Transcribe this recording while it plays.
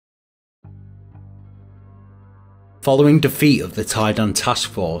Following defeat of the Taidan task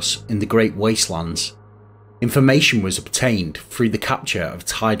force in the Great Wastelands, information was obtained through the capture of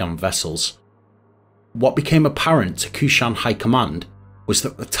Taidan vessels. What became apparent to Kushan High Command was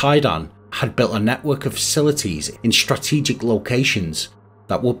that the Taidan had built a network of facilities in strategic locations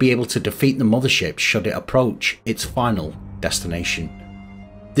that would be able to defeat the mothership should it approach its final destination.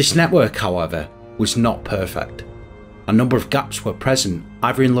 This network, however, was not perfect. A number of gaps were present,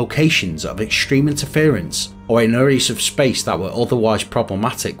 either in locations of extreme interference or in areas of space that were otherwise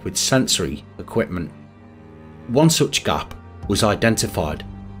problematic with sensory equipment. One such gap was identified,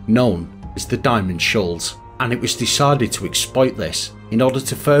 known as the Diamond Shoals, and it was decided to exploit this in order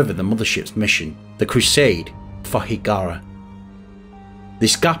to further the mothership's mission, the crusade for Higara.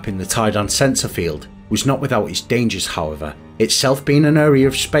 This gap in the Taidan sensor field was not without its dangers, however, itself being an area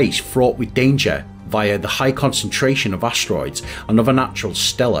of space fraught with danger via the high concentration of asteroids and other natural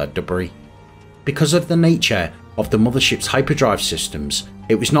stellar debris. Because of the nature of the mothership's hyperdrive systems,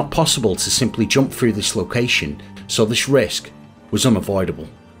 it was not possible to simply jump through this location, so this risk was unavoidable.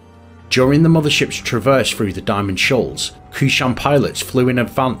 During the mothership's traverse through the Diamond Shoals, Kushan pilots flew in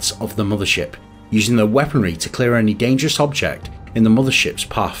advance of the mothership, using their weaponry to clear any dangerous object in the mothership's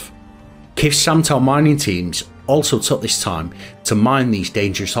path. Kif Samtal mining teams also took this time to mine these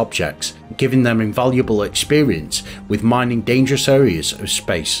dangerous objects, giving them invaluable experience with mining dangerous areas of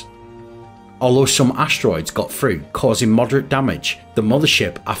space. Although some asteroids got through, causing moderate damage, the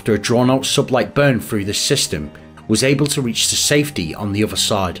mothership, after a drawn-out sublight burn through this system, was able to reach to safety on the other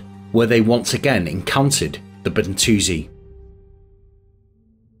side, where they once again encountered the Bentusi.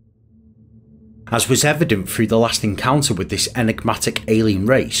 As was evident through the last encounter with this enigmatic alien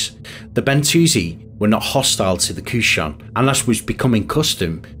race, the Bentusi were not hostile to the Kushan, and as was becoming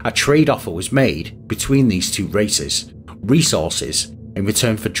custom, a trade offer was made between these two races, resources in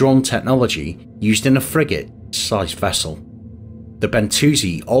return for drone technology used in a frigate-sized vessel. The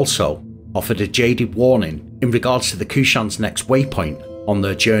Bentusi also offered a jaded warning in regards to the Kushan's next waypoint on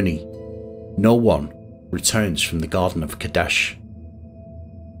their journey: no one returns from the Garden of Kadesh.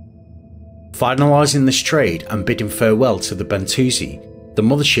 Finalising this trade and bidding farewell to the Bentusi, the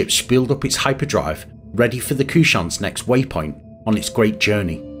mothership spooled up its hyperdrive, ready for the Kushan's next waypoint on its great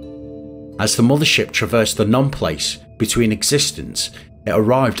journey. As the mothership traversed the non-place between existence, it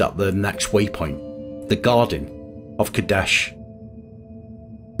arrived at the next waypoint, the Garden of Kadesh.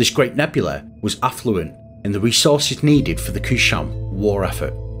 This great nebula was affluent in the resources needed for the Kushan war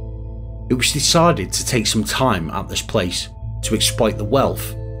effort. It was decided to take some time at this place to exploit the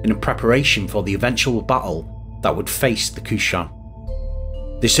wealth in preparation for the eventual battle that would face the Kushan.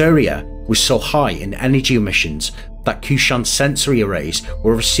 This area was so high in energy emissions that Kushan's sensory arrays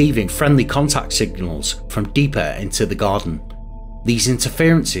were receiving friendly contact signals from deeper into the garden. These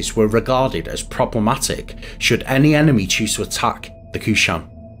interferences were regarded as problematic should any enemy choose to attack the Kushan.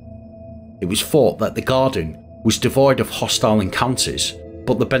 It was thought that the garden was devoid of hostile encounters,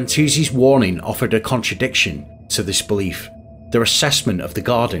 but the Bentusi's warning offered a contradiction to this belief. Their assessment of the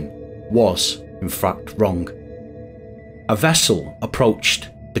garden was, in fact, wrong. A vessel approached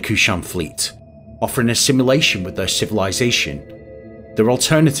the Kushan fleet, offering a simulation with their civilization. Their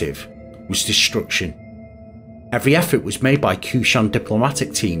alternative was destruction. Every effort was made by Kushan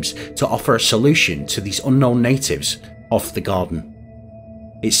diplomatic teams to offer a solution to these unknown natives of the garden.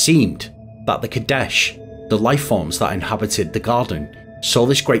 It seemed that the Kadesh, the life forms that inhabited the garden, saw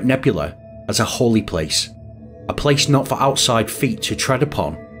this great nebula as a holy place, a place not for outside feet to tread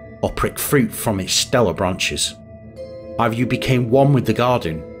upon or prick fruit from its stellar branches. Either you became one with the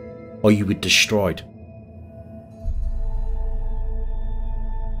garden, or you were destroyed.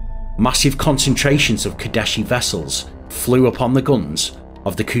 Massive concentrations of Kadeshi vessels flew upon the guns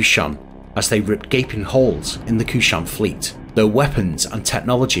of the Kushan as they ripped gaping holes in the Kushan fleet. Their weapons and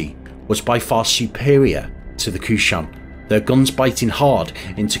technology was by far superior to the Kushan, their guns biting hard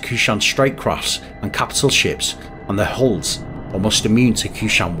into Kushan strike crafts and capital ships, and their hulls almost immune to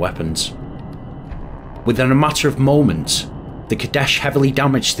Kushan weapons. Within a matter of moments, the Kadesh heavily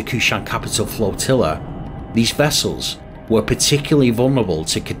damaged the Kushan capital flotilla. These vessels were particularly vulnerable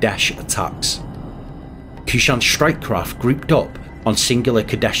to Kadesh attacks. Kushan strike craft grouped up on singular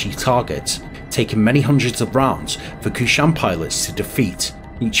Kadeshi targets, taking many hundreds of rounds for Kushan pilots to defeat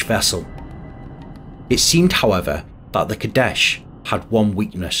each vessel. It seemed, however, that the Kadesh had one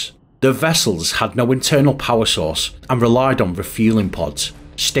weakness. Their vessels had no internal power source and relied on refueling pods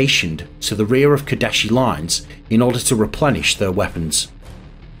stationed to the rear of Kadeshi lines in order to replenish their weapons.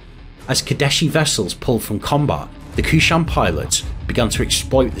 As Kadeshi vessels pulled from combat, the Kushan pilots began to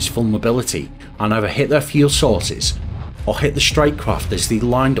exploit this vulnerability and either hit their fuel sources or hit the strike craft as they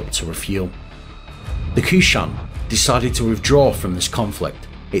lined up to refuel. The Kushan decided to withdraw from this conflict,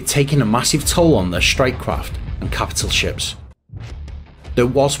 it taking a massive toll on their strike craft and capital ships. There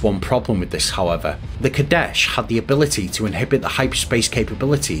was one problem with this, however. The Kadesh had the ability to inhibit the hyperspace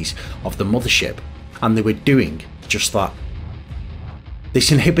capabilities of the mothership, and they were doing just that. This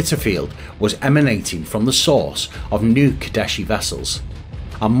inhibitor field was emanating from the source of new Kadeshi vessels,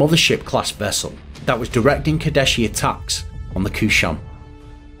 a mothership class vessel that was directing Kadeshi attacks on the Kushan.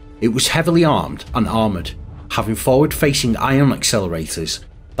 It was heavily armed and armoured, having forward facing ion accelerators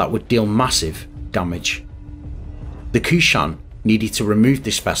that would deal massive damage. The Kushan needed to remove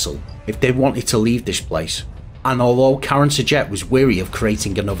this vessel if they wanted to leave this place, and although Kharak was weary of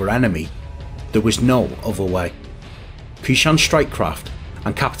creating another enemy, there was no other way. Kushan strike craft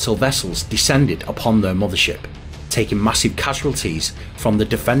and capital vessels descended upon their mothership, taking massive casualties from the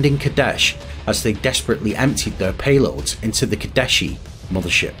defending Kadesh as they desperately emptied their payloads into the Kadeshi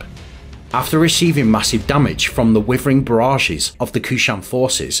mothership. After receiving massive damage from the withering barrages of the Kushan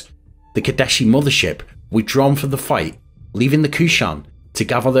forces, the Kadeshi mothership withdrawn from the fight, leaving the Kushan to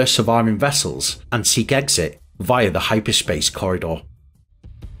gather their surviving vessels and seek exit via the hyperspace corridor.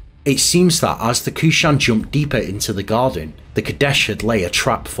 It seems that as the Kushan jumped deeper into the garden, the Kadesh had laid a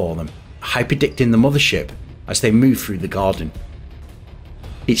trap for them, hyperdicting the mothership as they moved through the garden.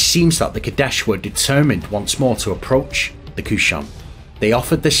 It seems that the Kadesh were determined once more to approach the Kushan. They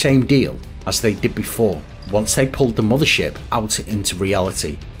offered the same deal as they did before once they pulled the mothership out into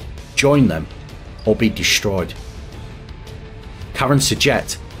reality: join them or be destroyed.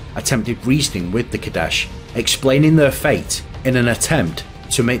 Kharak attempted reasoning with the Kadesh, explaining their fate in an attempt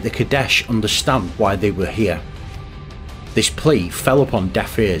to make the Kadesh understand why they were here. This plea fell upon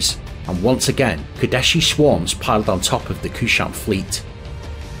deaf ears, and once again Kadeshi swarms piled on top of the Kushan fleet.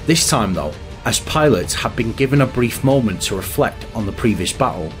 This time though, as pilots had been given a brief moment to reflect on the previous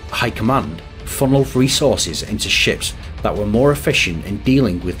battle, High Command funneled resources into ships that were more efficient in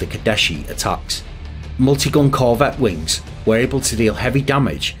dealing with the Kadeshi attacks. Multi-gun corvette wings were able to deal heavy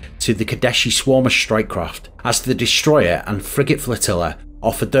damage to the Kadeshi swarmer strike craft, as the destroyer and frigate flotilla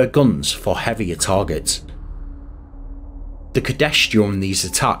offered their guns for heavier targets. The Kadesh during these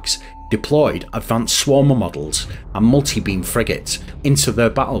attacks deployed advanced swarmer models and multi-beam frigates into their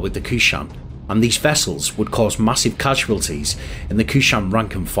battle with the Kushan, and these vessels would cause massive casualties in the Kushan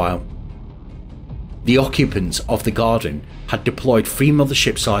rank and file. The occupants of the Garden had deployed 3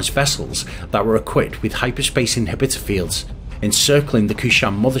 mothership-sized vessels that were equipped with hyperspace inhibitor fields, encircling the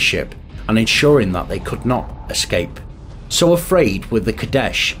Kushan mothership and ensuring that they could not escape. So afraid were the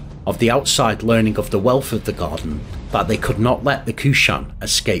Kadesh of the outside learning of the wealth of the Garden that they could not let the Kushan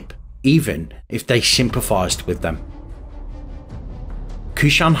escape, even if they sympathised with them.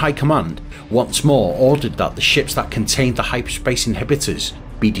 Kushan High Command once more ordered that the ships that contained the hyperspace inhibitors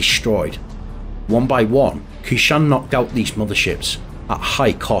be destroyed. One by one, Kushan knocked out these motherships at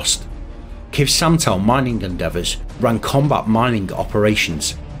high cost. Kiv Samtal mining endeavours ran combat mining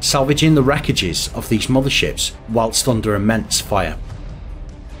operations, salvaging the wreckages of these motherships whilst under immense fire.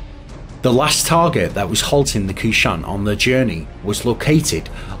 The last target that was halting the Kushan on their journey was located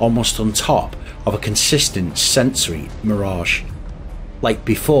almost on top of a consistent sensory mirage. Like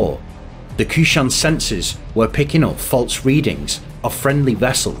before, the Kushan sensors were picking up false readings of friendly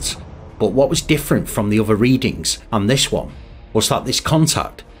vessels, but what was different from the other readings and this one was that this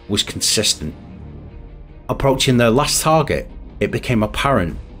contact was consistent. Approaching their last target, it became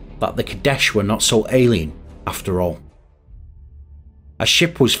apparent that the Kadesh were not so alien after all. A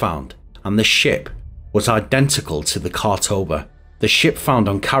ship was found, and the ship was identical to the Kar-Toba, the ship found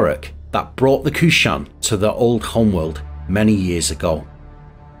on Kharak that brought the Kushan to their old homeworld many years ago.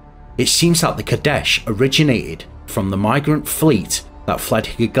 It seems that the Kadesh originated from the migrant fleet that fled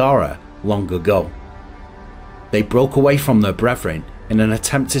Higara long ago. They broke away from their brethren in an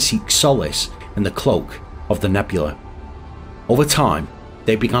attempt to seek solace in the cloak of the nebula. Over time,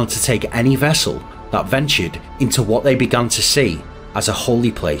 they began to take any vessel that ventured into what they began to see as a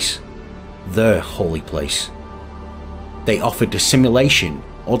holy place, their holy place. They offered assimilation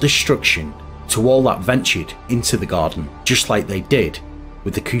or destruction to all that ventured into the Garden, just like they did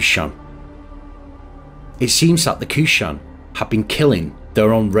with the Kushan. It seems that the Kushan had been killing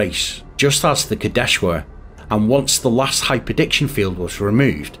their own race, just as the Kadesh were, and once the last hyperdiction field was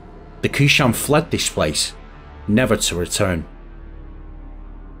removed, the Kushan fled this place, never to return.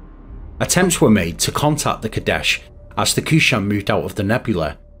 Attempts were made to contact the Kadesh as the Kushan moved out of the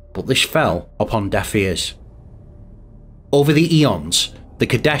nebula, but this fell upon deaf ears. Over the eons, the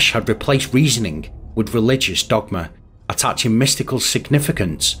Kadesh had replaced reasoning with religious dogma, attaching mystical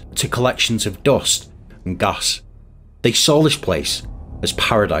significance to collections of dust and gas. They saw this place as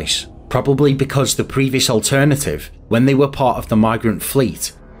paradise, probably because the previous alternative, when they were part of the migrant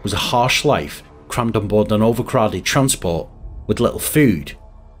fleet, was a harsh life crammed on board an overcrowded transport with little food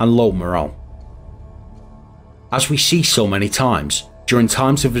and low morale. As we see so many times, during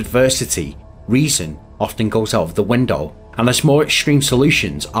times of adversity, reason often goes out of the window, and as more extreme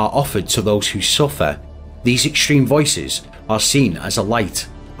solutions are offered to those who suffer, these extreme voices are seen as a light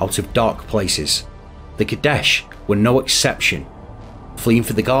out of dark places. The Kadesh were no exception, fleeing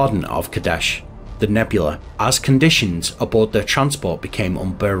for the Garden of Kadesh, the nebula, as conditions aboard their transport became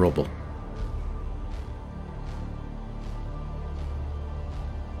unbearable.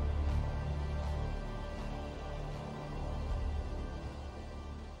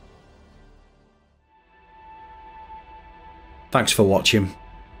 Thanks for watching.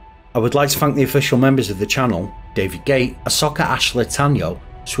 I would like to thank the official members of the channel: David Gate, Ahsoka Ashler Tanyo,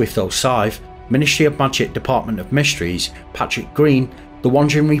 Swifto Sive, Ministry of Magic Department of Mysteries, Patrick Green, the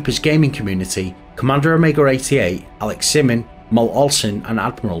Wandering Reapers Gaming Community, Commander Omega 88, Alex Simon, Mol Olsen and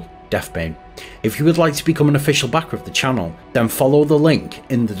Admiral Deathbane. If you would like to become an official backer of the channel, then follow the link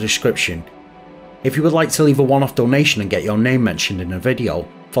in the description. If you would like to leave a one-off donation and get your name mentioned in a video,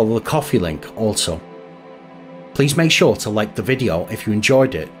 follow the Ko-fi link also. Please make sure to like the video if you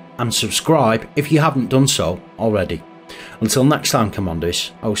enjoyed it, and subscribe if you haven't done so already. Until next time,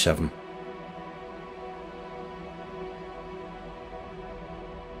 Commanders 07.